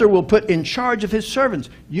master will put in charge of his servants.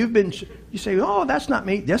 You say, oh, that's not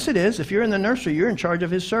me. Yes, it is. If you're in the nursery, you're in charge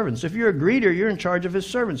of his servants. If you're a greeter, you're in charge of his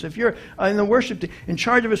servants. If you're in the worship, in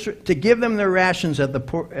charge of his, to give them their rations at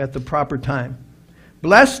the proper time.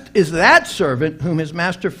 Blessed is that servant whom his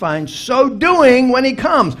master finds so doing when he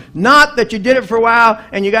comes. Not that you did it for a while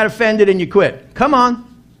and you got offended and you quit. Come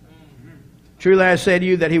on. Truly I say to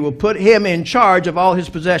you that he will put him in charge of all his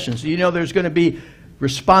possessions. You know there's going to be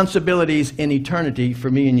responsibilities in eternity for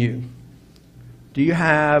me and you. Do you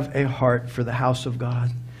have a heart for the house of God,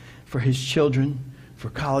 for his children, for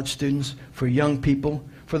college students, for young people,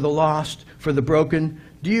 for the lost, for the broken?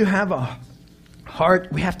 Do you have a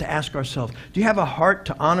heart? We have to ask ourselves, do you have a heart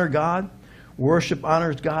to honor God? Worship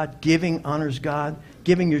honors God. Giving honors God.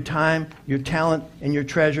 Giving your time, your talent, and your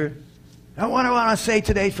treasure. What I want to say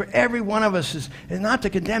today for every one of us is not to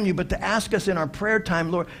condemn you, but to ask us in our prayer time,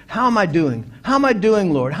 Lord, how am I doing? How am I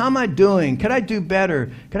doing, Lord? How am I doing? Could I do better?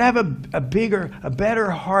 Could I have a better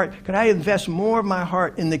heart? Could I invest more of my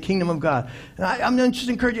heart in the kingdom of God? And I'm going to just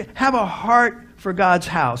encourage you, have a heart for God's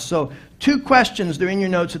house. So 2 questions, they're in your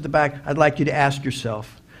notes at the back, I'd like you to ask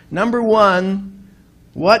yourself. Number 1,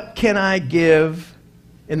 what can I give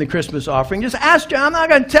in the Christmas offering? Just ask you. I'm not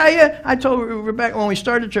going to tell you. I told Rebecca when we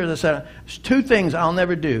started church, I said, there's 2 things I'll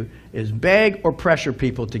never do, is beg or pressure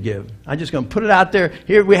people to give. I'm just going to put it out there.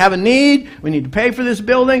 Here, we have a need. We need to pay for this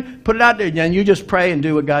building. Put it out there. And you just pray and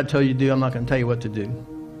do what God told you to do. I'm not going to tell you what to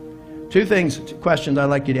do. 2 questions I'd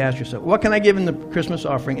like you to ask yourself. What can I give in the Christmas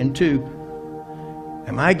offering? And 2,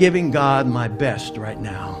 am I giving God my best right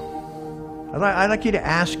now? I'd like you to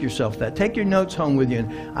ask yourself that. Take your notes home with you.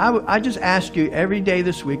 And I just ask you every day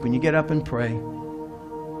this week when you get up and pray,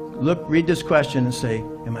 read this question and say,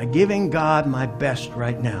 am I giving God my best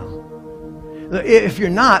right now? If you're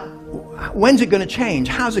not, when's it going to change?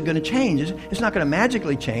 How's it going to change? It's not going to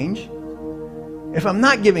magically change. If I'm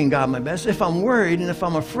not giving God my best, if I'm worried and if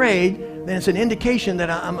I'm afraid, then it's an indication that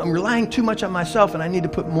I'm relying too much on myself and I need to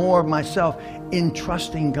put more of myself in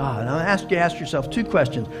trusting God. I'll ask yourself 2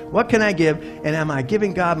 questions. What can I give? And am I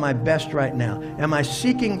giving God my best right now? Am I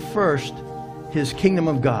seeking first his kingdom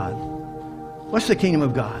of God? What's the kingdom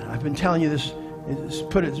of God? I've been telling you this,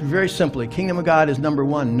 put it very simply. Kingdom of God is number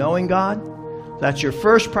 1, knowing God. That's your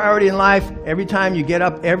first priority in life. Every time you get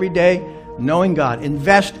up every day, knowing God.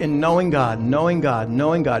 Invest in knowing God, knowing God,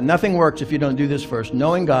 knowing God. Nothing works if you don't do this first.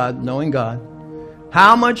 Knowing God, knowing God.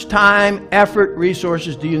 How much time, effort,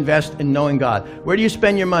 resources do you invest in knowing God? Where do you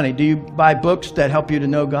spend your money? Do you buy books that help you to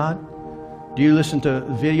know God? Do you listen to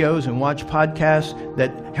videos and watch podcasts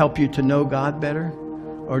that help you to know God better?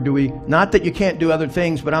 Or do we, not that you can't do other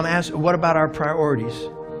things, but I'm asking, what about our priorities?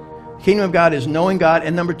 The kingdom of God is knowing God.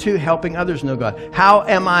 And number 2, helping others know God. How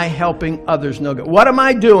am I helping others know God? What am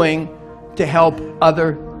I doing to help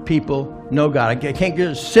other people know God? I can't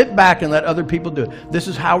just sit back and let other people do it. This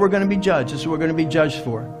is how we're going to be judged. This is what we're going to be judged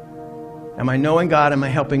for. Am I knowing God? Am I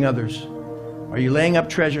helping others? Are you laying up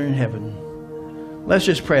treasure in heaven? Let's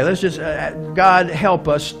just pray. Let's just, God, help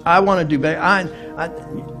us. I want to do better.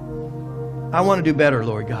 I want to do better,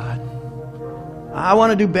 Lord God. I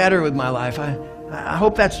want to do better with my life. I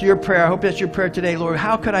hope that's your prayer. I hope that's your prayer today, Lord.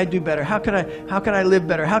 How could I do better? How could I live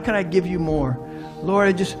better? How can I give you more? Lord,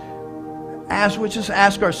 we just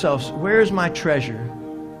ask ourselves, where is my treasure?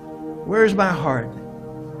 Where is my heart?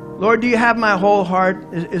 Lord, do you have my whole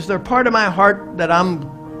heart? Is there part of my heart that I'm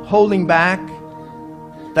holding back?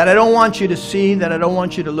 That I don't want you to see, that I don't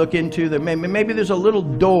want you to look into? That maybe there's a little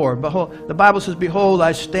door. Behold, the Bible says, behold,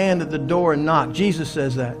 I stand at the door and knock. Jesus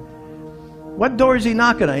says that. What door is he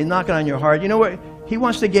knocking on? He's knocking on your heart. You know what? He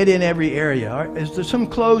wants to get in every area. Is there some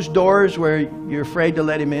closed doors where you're afraid to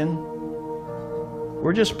let him in?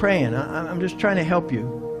 We're just praying. I'm just trying to help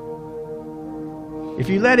you. If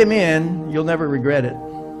you let him in, you'll never regret it.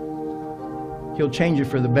 He'll change it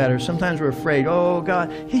for the better. Sometimes we're afraid, oh God,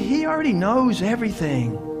 he already knows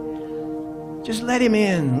everything. Just let him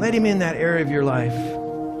in. Let him in that area of your life.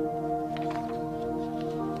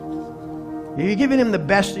 Are you giving him the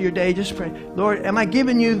best of your day? Just pray, Lord, am I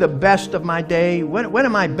giving you the best of my day? When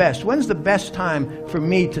am I best? When's the best time for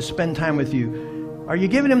me to spend time with you? Are you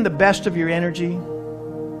giving him the best of your energy?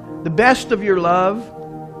 The best of your love?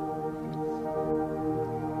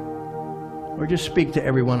 Or just speak to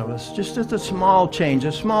every one of us. Just a small change,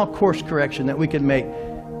 a small course correction that we can make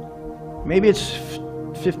Maybe it's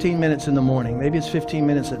 15 minutes in the morning. Maybe it's 15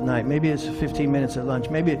 minutes at night. Maybe it's 15 minutes at lunch.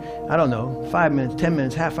 Maybe, I don't know, 5 minutes, 10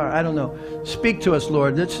 minutes, half hour, I don't know. Speak to us,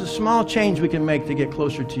 Lord. It's a small change we can make to get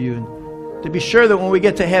closer to you. And to be sure that when we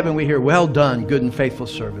get to heaven, we hear, well done, good and faithful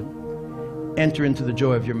servant. Enter into the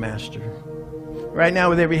joy of your master. Right now,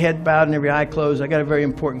 with every head bowed and every eye closed, I got a very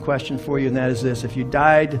important question for you, and that is this. If you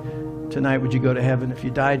died tonight, would you go to heaven? If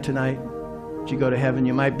you died tonight, would you go to heaven?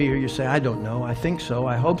 You might be here, you say, I don't know. I think so.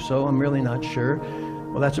 I hope so. I'm really not sure.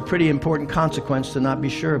 Well, that's a pretty important consequence to not be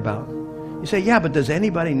sure about. You say, yeah, but does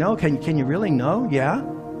anybody know? Can you really know? Yeah.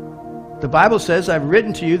 The Bible says, I've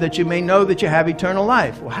written to you that you may know that you have eternal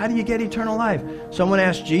life. Well, how do you get eternal life? Someone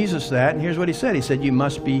asked Jesus that, and here's what he said. He said, you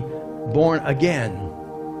must be born again.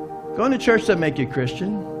 Going to church doesn't make you a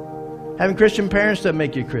Christian. Having Christian parents doesn't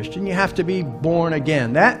make you a Christian. You have to be born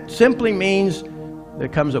again. That simply means there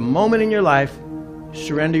comes a moment in your life, you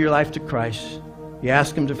surrender your life to Christ. You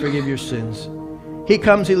ask Him to forgive your sins. He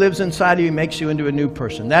comes, He lives inside of you, He makes you into a new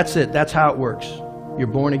person. That's it. That's how it works. You're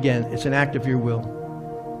born again. It's an act of your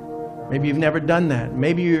will. Maybe you've never done that.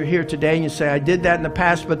 Maybe you're here today and you say, I did that in the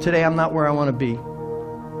past, but today I'm not where I want to be.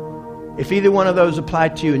 If either one of those apply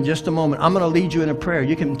to you, in just a moment, I'm going to lead you in a prayer.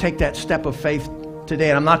 You can take that step of faith today,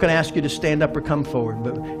 and I'm not going to ask you to stand up or come forward,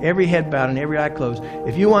 but every head bowed and every eye closed.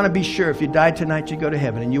 If you want to be sure, if you died tonight, you go to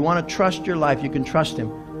heaven, and you want to trust your life, you can trust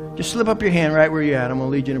Him. Just slip up your hand right where you're at. I'm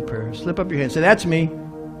going to lead you in a prayer. Slip up your hand. Say, that's me.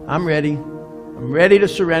 I'm ready. I'm ready to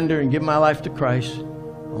surrender and give my life to Christ.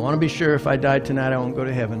 I want to be sure if I died tonight, I won't go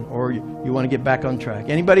to heaven. Or you want to get back on track.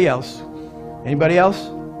 Anybody else? Anybody else?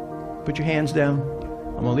 Put your hands down.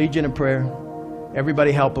 I'm going to lead you in a prayer.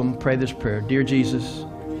 Everybody help them pray this prayer. Dear Jesus,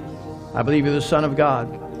 I believe you're the Son of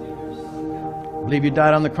God. I believe you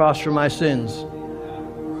died on the cross for my sins.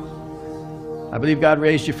 I believe God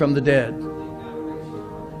raised you from the dead.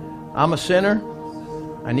 I'm a sinner.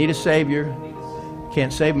 I need a Savior.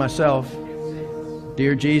 Can't save myself.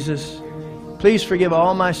 Dear Jesus, please forgive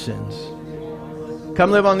all my sins.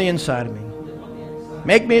 Come live on the inside of me.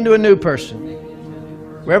 Make me into a new person.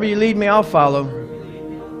 Wherever you lead me, I'll follow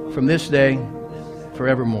from this day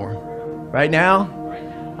forevermore. Right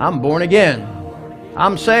now, I'm born again.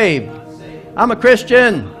 I'm saved. I'm a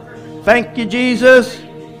Christian. Thank you, Jesus.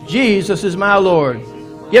 Jesus is my Lord.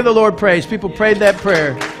 Give the Lord praise. People prayed that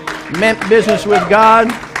prayer. Meant business with God.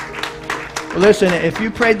 Well, listen, if you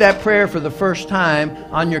prayed that prayer for the first time,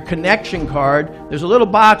 on your connection card, there's a little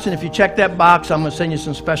box, and if you check that box, I'm going to send you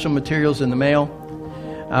some special materials in the mail.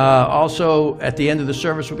 Also, at the end of the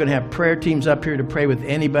service, we're going to have prayer teams up here to pray with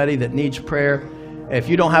anybody that needs prayer. If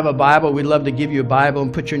you don't have a Bible, we'd love to give you a Bible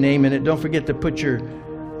and put your name in it. Don't forget to put your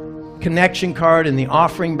connection card in the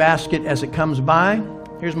offering basket as it comes by.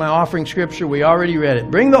 Here's my offering scripture. We already read it.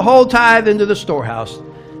 Bring the whole tithe into the storehouse,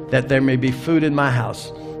 that there may be food in my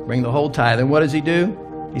house. Bring the whole tithe. And what does He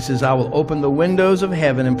do? He says, I will open the windows of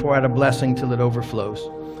heaven and pour out a blessing till it overflows.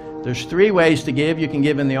 There's 3 ways to give. You can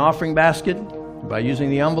give in the offering basket by using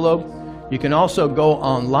the envelope. You can also go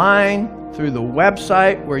online through the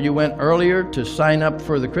website where you went earlier to sign up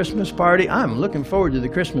for the Christmas party. I'm looking forward to the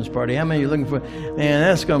Christmas party. How many are you looking for? Man,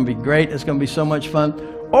 that's going to be great. It's going to be so much fun.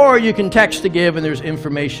 Or you can text to give, and there's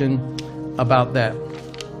information about that.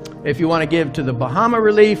 If you want to give to the Bahama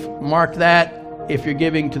Relief, mark that. If you're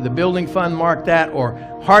giving to the building fund, mark that. Or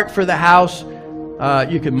Heart for the House,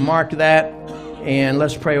 you can mark that. And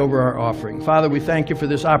let's pray over our offering. Father, we thank you for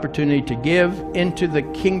this opportunity to give into the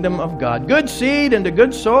kingdom of God. Good seed into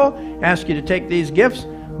good soil. Ask you to take these gifts,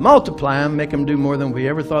 multiply them, make them do more than we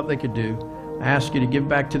ever thought they could do. I ask you to give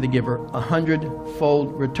back to the giver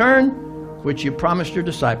 100-fold return, which you promised your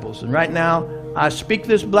disciples. And right now, I speak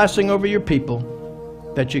this blessing over your people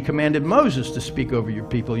that you commanded Moses to speak over your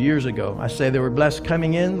people years ago. I say they were blessed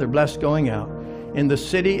coming in, they're blessed going out. In the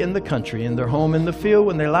city, in the country, in their home, in the field,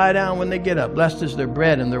 when they lie down, when they get up. Blessed is their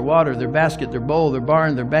bread and their water, their basket, their bowl, their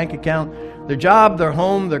barn, their bank account, their job, their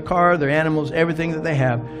home, their car, their animals, everything that they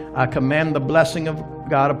have. I command the blessing of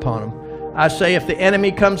God upon them. I say if the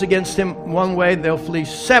enemy comes against him one way, they'll flee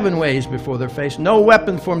 7 ways before their face. No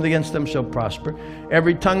weapon formed against them shall prosper.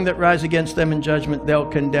 Every tongue that rises against them in judgment, they'll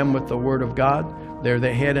condemn with the word of God. They're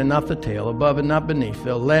the head and not the tail, above and not beneath.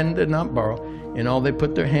 They'll lend and not borrow. In all they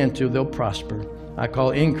put their hand to, they'll prosper. I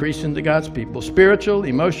call increase into God's people. Spiritual,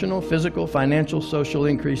 emotional, physical, financial, social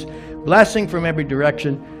increase. Blessing from every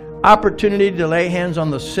direction. Opportunity to lay hands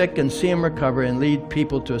on the sick and see them recover and lead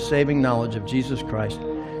people to a saving knowledge of Jesus Christ.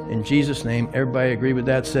 In Jesus' name, everybody agree with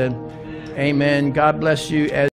that said? Amen. God bless you.